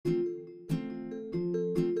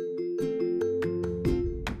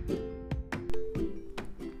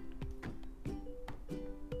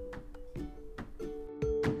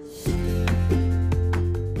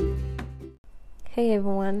Hey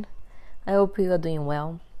everyone, I hope you are doing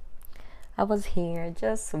well. I was here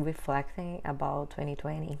just reflecting about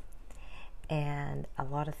 2020 and a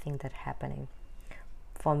lot of things that happening.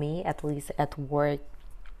 For me, at least at work,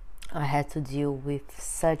 I had to deal with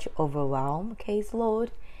such overwhelmed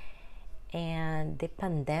caseload, and the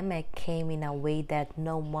pandemic came in a way that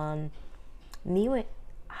no one knew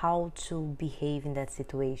how to behave in that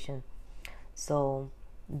situation. So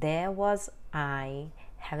there was I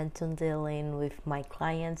having to dealing with my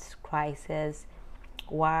client's crisis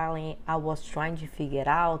while I was trying to figure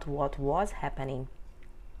out what was happening.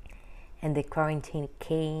 And the quarantine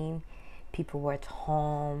came, people were at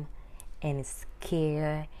home and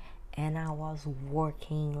scared, and I was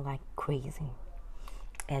working like crazy.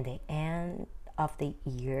 At the end of the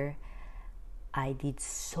year, I did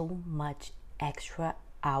so much extra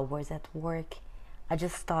hours at work. I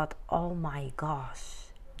just thought, oh my gosh,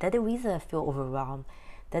 that's the reason I feel overwhelmed.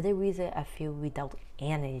 That's the reason I feel without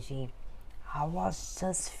energy. I was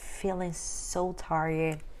just feeling so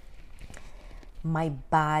tired. My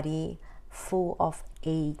body full of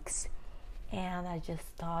aches. And I just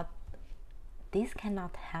thought, this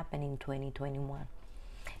cannot happen in 2021.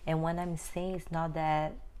 And what I'm saying is not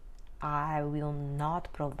that I will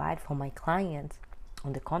not provide for my clients.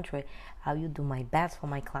 On the contrary, I will do my best for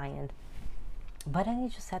my client. But I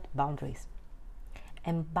need to set boundaries.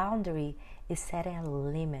 And boundary is setting a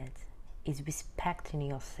limit, is respecting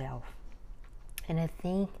yourself. And I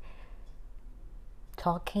think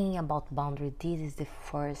talking about boundary, this is the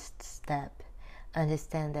first step.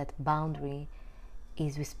 Understand that boundary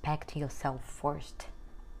is respecting yourself first.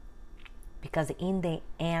 Because in the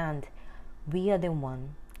end, we are the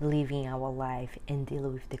one living our life and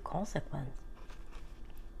dealing with the consequence.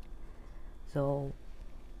 So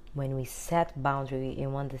when we set boundary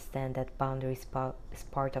and understand that boundary is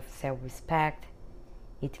part of self-respect,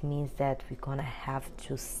 it means that we're gonna have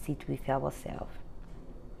to sit with ourselves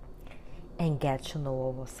and get to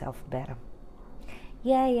know ourselves better.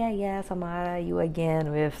 Yeah, Samara, you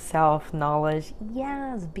again with self-knowledge.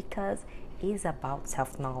 Yes, because it's about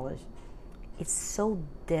self-knowledge. It's so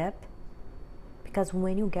deep because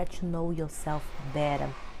when you get to know yourself better,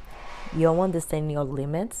 you understand your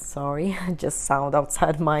limits. Sorry, I just sound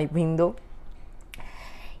outside my window.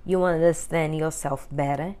 You understand yourself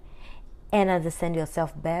better, and understand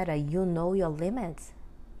yourself better, you know your limits.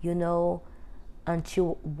 You know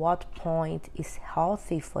until what point is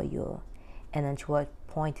healthy for you and until what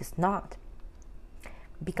point is not.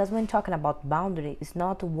 Because when talking about boundary, it's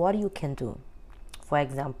not what you can do. For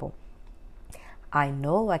example, I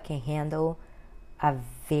know I can handle a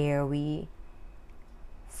very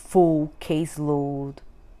full caseload,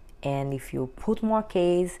 and if you put more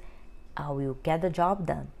case, I will get the job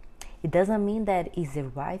done. It doesn't mean that it's the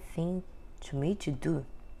right thing to me to do.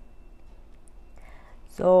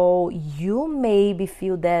 So you maybe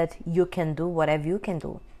feel that you can do whatever you can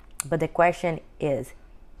do, but the question is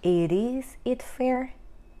it fair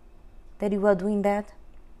that you are doing that?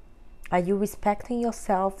 Are you respecting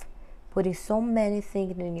yourself, putting so many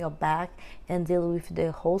things in your back and dealing with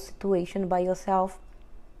the whole situation by yourself?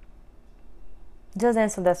 Just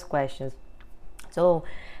answer those questions. So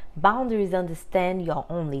boundaries understand your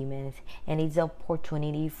own limits, and it's an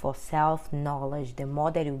opportunity for self-knowledge. The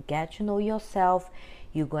more that you get to know yourself,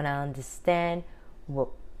 you're gonna understand what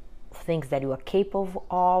things that you are capable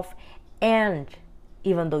of, and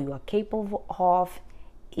even though you are capable of,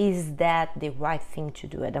 is that the right thing to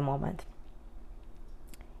do at the moment?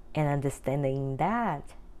 And understanding that,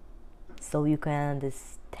 so you can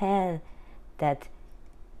understand that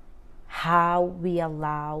how we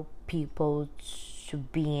allow people to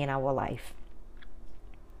be in our life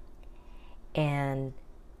and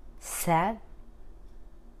set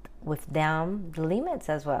with them the limits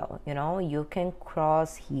as well. You know, you can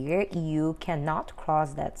cross here, you cannot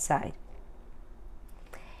cross that side.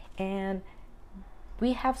 And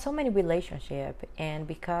we have so many relationships, and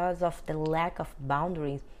because of the lack of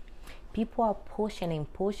boundaries, people are pushing,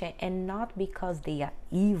 and not because they are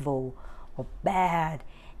evil or bad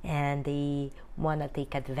and they want to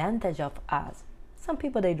take advantage of us. Some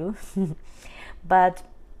people they do, but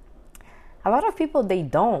a lot of people they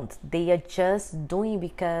don't. They are just doing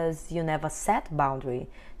because you never set boundary.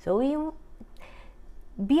 So you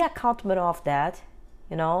be accountable of that,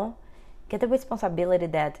 you know. Get the responsibility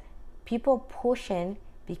that people pushing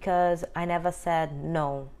because I never said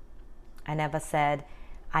no. I never said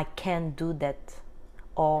I can't do that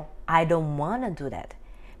or I don't want to do that.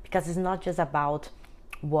 Because it's not just about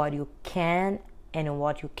what you can and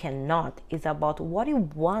what you cannot. It's about what you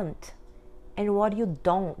want and what you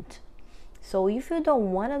don't. So if you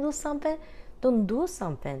don't want to do something, don't do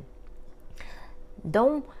something.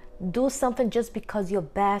 Don't do something just because your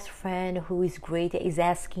best friend who is great is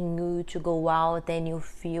asking you to go out and you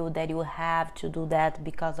feel that you have to do that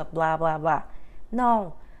because of blah blah blah.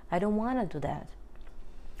 No, I don't want to do that.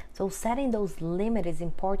 So setting those limits is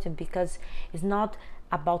important because it's not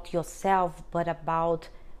about yourself but about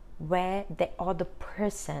where the other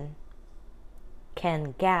person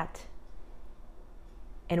can get.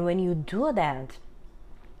 And when you do that,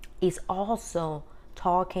 it's also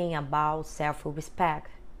talking about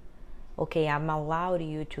self-respect. Okay, I'm allowed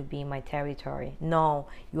you to be in my territory. No,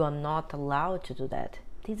 you are not allowed to do that.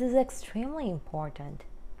 This is extremely important.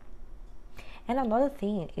 And another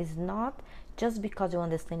thing is not just because you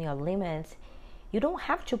understand your limits, you don't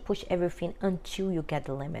have to push everything until you get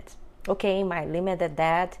the limit. Okay, my limit is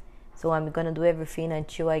that, so I'm gonna do everything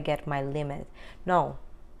until I get my limit. No,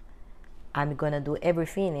 I'm gonna do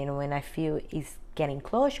everything, and when I feel it's getting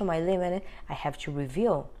close to my limit, I have to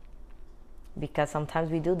review. Because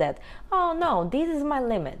sometimes we do that. Oh no, this is my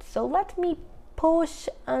limit, so let me push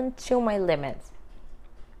until my limit.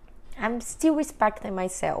 I'm still respecting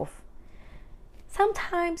myself.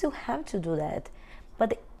 Sometimes you have to do that,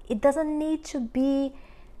 but it doesn't need to be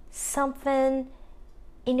something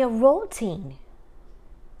in your routine.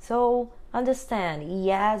 So understand,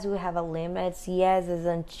 yes, we have a limit. Yes, it's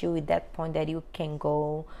until that point that you can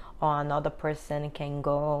go or another person can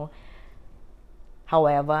go.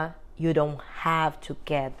 However, you don't have to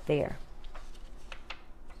get there.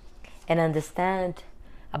 And understand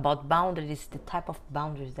about boundaries, the type of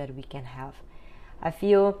boundaries that we can have. I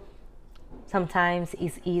feel sometimes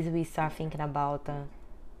it's easy we start thinking about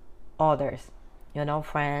others,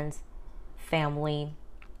 friends, family,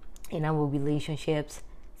 in our relationships,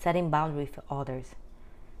 setting boundaries for others.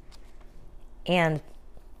 And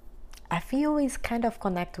I feel it's kind of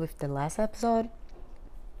connected with the last episode.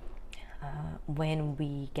 When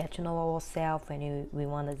we get to know ourselves, when we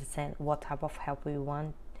want to understand what type of help we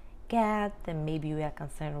want get, and maybe we are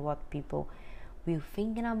concerned what people will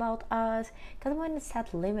thinking about us. Because when you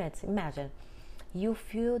set limits, imagine you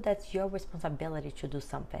feel that's your responsibility to do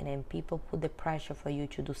something, and people put the pressure for you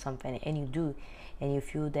to do something, and you do, and you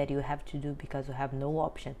feel that you have to do because you have no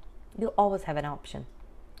option. You always have an option.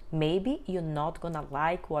 Maybe you're not gonna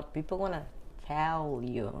like what people gonna tell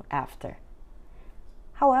you after.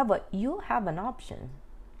 However, you have an option.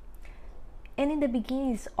 And in the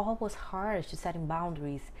beginning, it's always hard to setting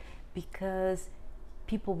boundaries because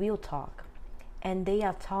people will talk. And they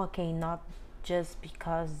are talking not just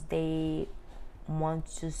because they want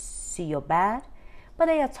to see you bad, but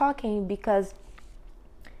they are talking because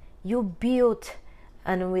you built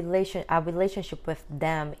a relationship with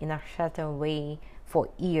them in a certain way for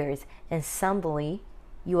years, and suddenly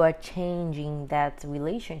you are changing that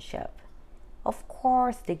relationship. Of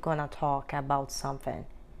course they're gonna talk about something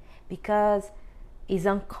because it's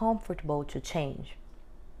uncomfortable to change.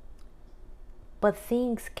 But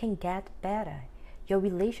things can get better. Your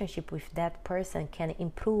relationship with that person can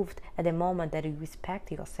improve at the moment that you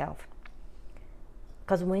respect yourself.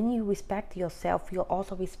 Because when you respect yourself, you're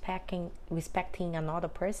also respecting another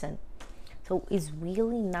person. So it's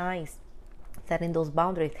really nice setting those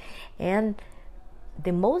boundaries. And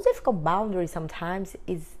the most difficult boundary sometimes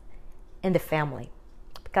is in the family,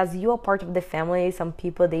 because you are part of the family. Some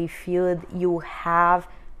people, they feel you have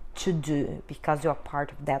to do because you're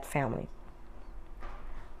part of that family,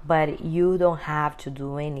 but you don't have to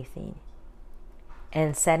do anything.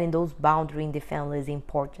 And setting those boundaries in the family is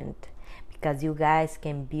important because you guys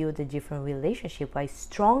can build a different relationship, a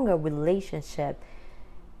stronger relationship,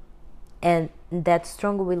 and that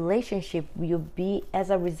stronger relationship will be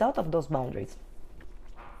as a result of those boundaries.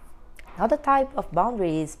 Another type of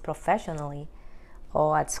boundary is professionally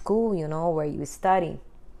or at school, where you study.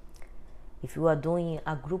 If you are doing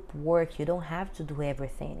a group work, you don't have to do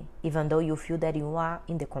everything, even though you feel that you are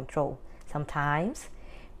in the control. Sometimes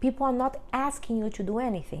people are not asking you to do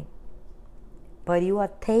anything, but you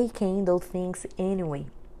are taking those things anyway.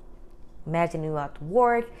 Imagine you at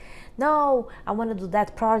work. No, I want to do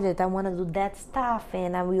that project. I want to do that stuff,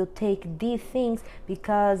 and I will take these things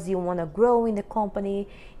because you want to grow in the company.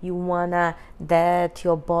 You want that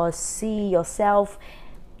your boss see yourself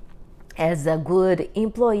as a good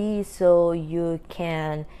employee, so you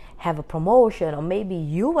can have a promotion. Or maybe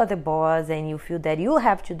you are the boss and you feel that you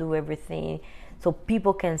have to do everything, so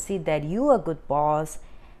people can see that you are a good boss.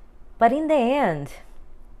 But in the end,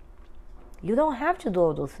 you don't have to do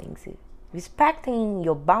all those things. Respecting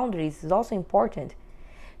your boundaries is also important,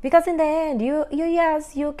 because in the end,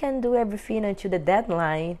 you can do everything until the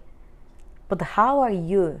deadline, but how are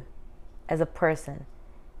you as a person?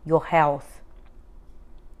 Your health,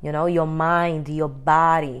 your mind, your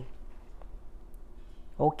body,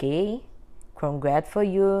 Okay, congrats for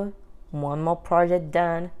you. One more project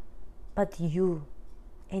done. But you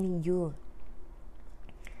and you.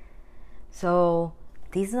 So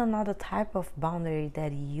this is another type of boundary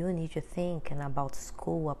that you need to think about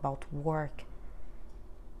school, about work.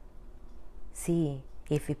 See,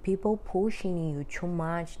 if people pushing you too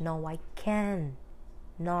much, no, I can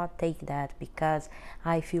not take that because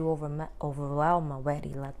I feel overwhelmed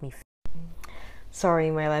already. Let me.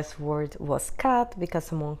 Sorry, my last word was cut because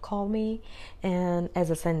someone called me, and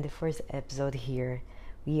as I said in the first episode here,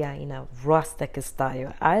 we are in a rustic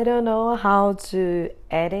style. I don't know how to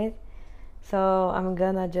edit, so I'm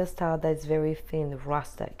gonna just tell that it's very thin,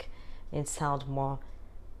 rustic, and sound more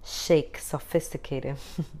chic, sophisticated.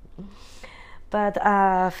 But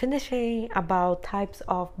finishing about types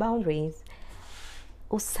of boundaries,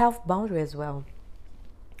 or self-boundary as well.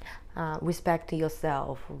 Respecting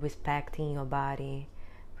yourself, respecting your body,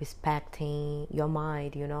 respecting your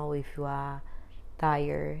mind. If you are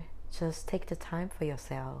tired, just take the time for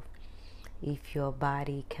yourself. If your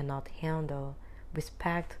body cannot handle,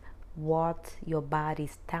 respect what your body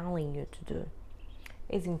is telling you to do.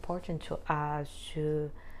 It's important to us to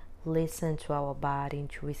listen to our body and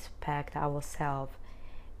to respect ourselves.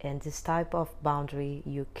 And this type of boundary,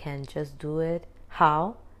 you can just do it.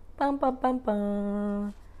 How? Bum, bum, bum,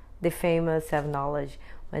 bum. The famous self-knowledge,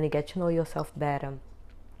 when you get to know yourself better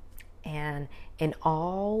and in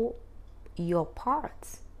all your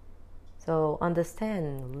parts. So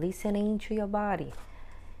understand, listening to your body.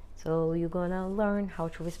 So you're gonna learn how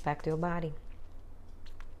to respect your body.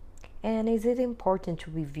 And is it important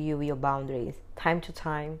to review your boundaries time to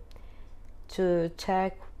time to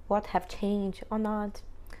check what have changed or not?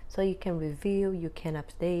 So you can review, you can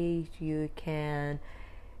update, you can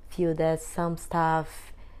feel that some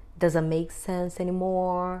stuff doesn't make sense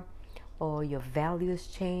anymore or your values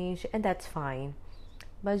change, and that's fine.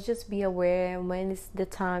 But just be aware when it's the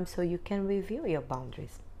time so you can review your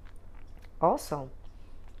boundaries. Also,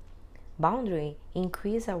 boundary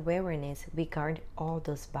increase awareness regarding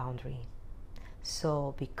others' boundary.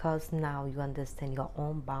 So because now you understand your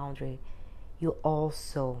own boundary, you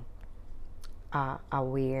also are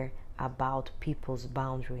aware about people's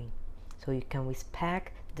boundary. So you can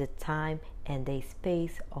respect the time and the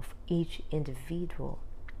space of each individual.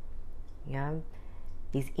 Yeah,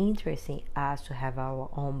 it's interesting us to have our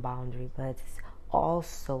own boundary, but it's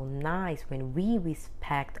also nice when we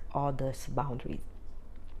respect others' boundaries.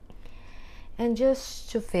 And just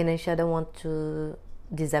to finish, I don't want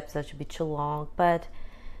this episode to be too long, but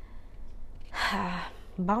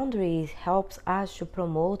boundaries helps us to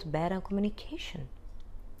promote better communication.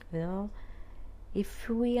 If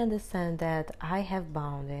we understand that I have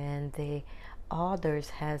boundary and the others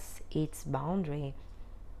has its boundary,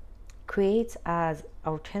 creates as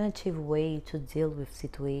alternative way to deal with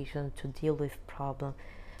situations, to deal with problems,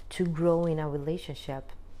 to grow in a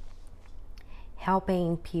relationship,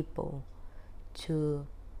 helping people to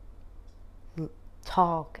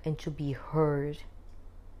talk and to be heard,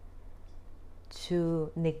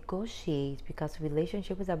 to negotiate, because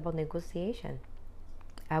relationship is about negotiation.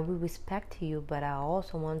 I will respect you, but I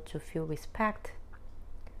also want to feel respect.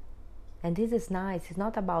 And this is nice. It's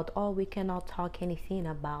not about, we cannot talk anything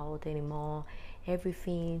about anymore.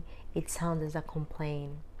 Everything, it sounds as a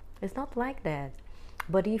complaint. It's not like that.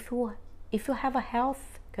 But if you have a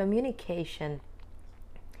health communication,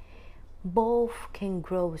 both can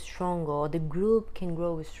grow stronger, or the group can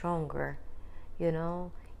grow stronger.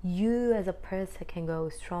 You as a person can grow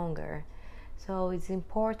stronger. So it's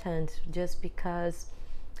important, just because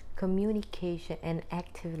communication and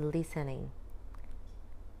active listening,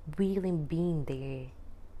 really being there,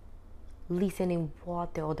 listening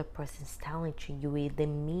what the other person is telling to you, with the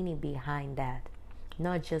meaning behind that,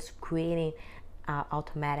 not just creating an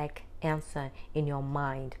automatic answer in your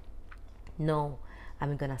mind. No,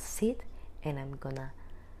 I'm gonna sit and I'm gonna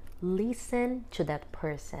listen to that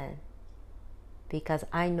person, because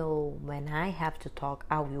I know when I have to talk,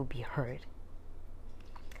 I will be heard.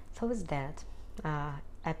 So is that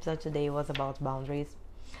episode today was about boundaries.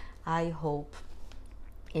 I hope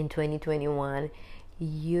in 2021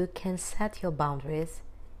 you can set your boundaries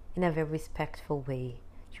in a very respectful way,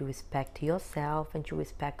 to respect yourself and to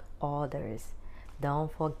respect others.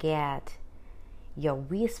 Don't forget, your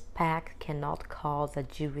respect cannot cause a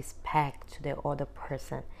disrespect to the other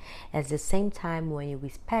person. At the same time, when you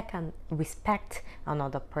respect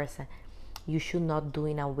another person, you should not do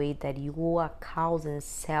in a way that you are causing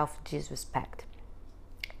self-disrespect.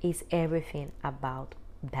 It's everything about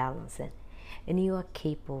balancing, and you are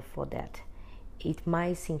capable for that. It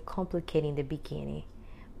might seem complicated in the beginning,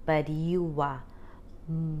 but you are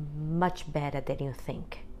much better than you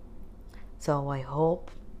think. So I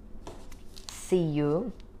hope see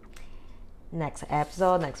you next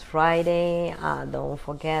episode, next Friday. Don't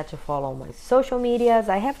forget to follow my social medias.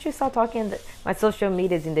 I have to start talking my social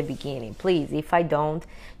medias in the beginning. Please, if I don't,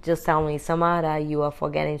 just tell me, Samara, you are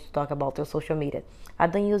forgetting to talk about your social media. I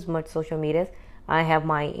don't use much social medias. I have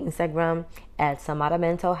my Instagram at Samara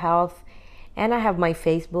Mental Health, and I have my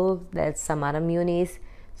Facebook that's Samara Muniz.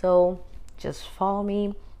 So just follow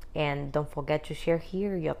me, and don't forget to share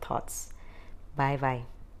here your thoughts. Bye bye.